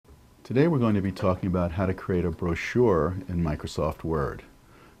Today we're going to be talking about how to create a brochure in Microsoft Word.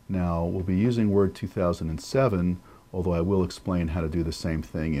 Now we'll be using Word 2007, although I will explain how to do the same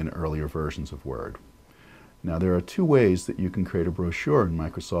thing in earlier versions of Word. Now there are two ways that you can create a brochure in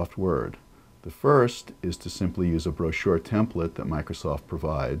Microsoft Word. The first is to simply use a brochure template that Microsoft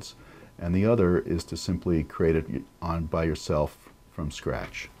provides, and the other is to simply create it by yourself from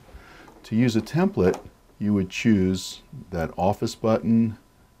scratch. To use a template, you would choose that Office button,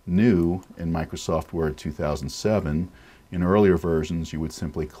 New in Microsoft Word 2007. In earlier versions, you would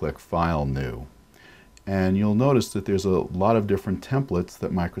simply click File, New. And you'll notice that there's a lot of different templates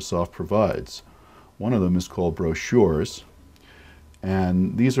that Microsoft provides. One of them is called Brochures,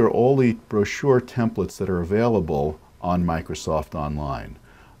 and these are all the brochure templates that are available on Microsoft Online.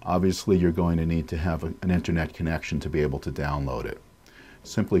 Obviously, you're going to need to have an internet connection to be able to download it.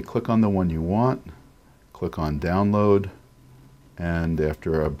 Simply click on the one you want, click on Download, and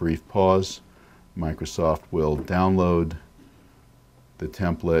after a brief pause, Microsoft will download the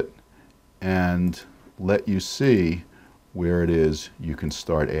template and let you see where it is you can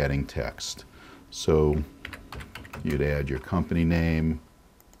start adding text. So you'd add your company name,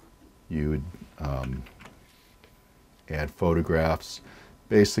 you would add photographs.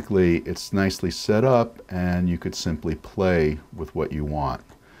 Basically, it's nicely set up and you could simply play with what you want.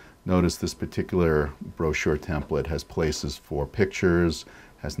 Notice this particular brochure template has places for pictures,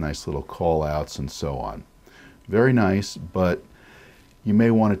 has nice little call-outs and so on. Very nice, but you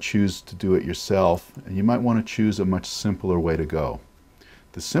may want to choose to do it yourself, and you might want to choose a much simpler way to go.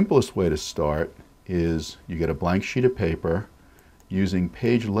 The simplest way to start is you get a blank sheet of paper. Using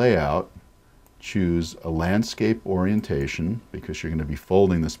page layout, choose a landscape orientation, because you're going to be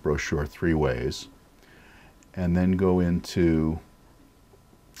folding this brochure 3 ways, and then go into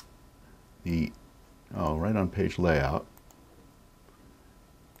right on page layout,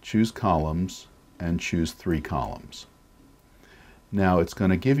 choose columns and choose 3 columns. Now it's going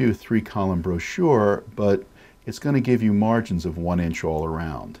to give you a 3-column brochure, but it's going to give you margins of 1 inch all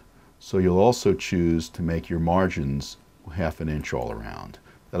around. So you'll also choose to make your margins 1/2 inch all around.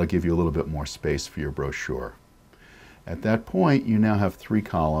 That'll give you a little bit more space for your brochure. At that point, you now have 3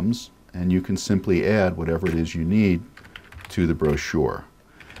 columns, and you can simply add whatever it is you need to the brochure.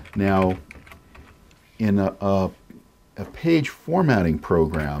 Now, in a page formatting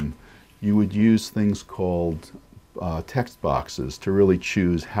program, you would use things called text boxes to really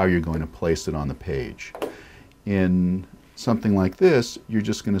choose how you're going to place it on the page. In something like this, you're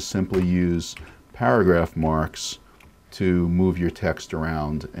just going to simply use paragraph marks to move your text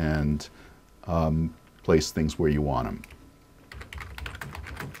around and place things where you want them.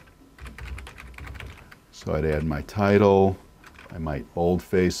 So I'd add my title, I might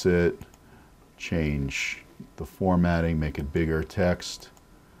boldface it, change the formatting, make it bigger text,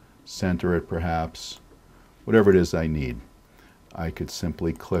 center it perhaps, whatever it is I need. I could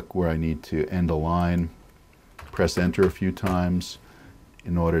simply click where I need to end a line, press enter a few times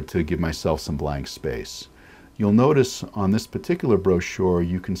in order to give myself some blank space. You'll notice on this particular brochure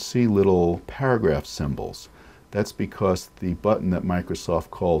you can see little paragraph symbols. That's because the button that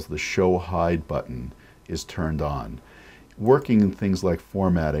Microsoft calls the Show Hide button is turned on. Working in things like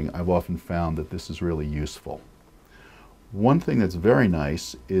formatting, I've often found that this is really useful. One thing that's very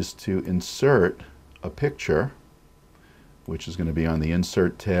nice is to insert a picture, which is going to be on the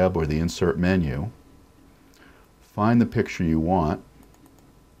Insert tab or the Insert menu. Find the picture you want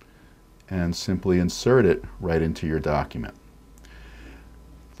and simply insert it right into your document.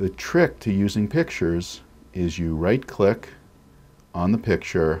 The trick to using pictures is you right-click on the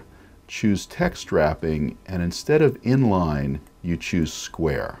picture, choose text wrapping, and instead of inline, you choose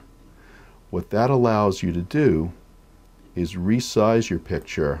square. What that allows you to do is resize your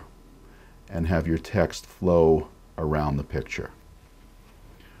picture and have your text flow around the picture.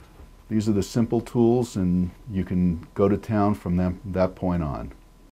 These are the simple tools, and you can go to town from that point on.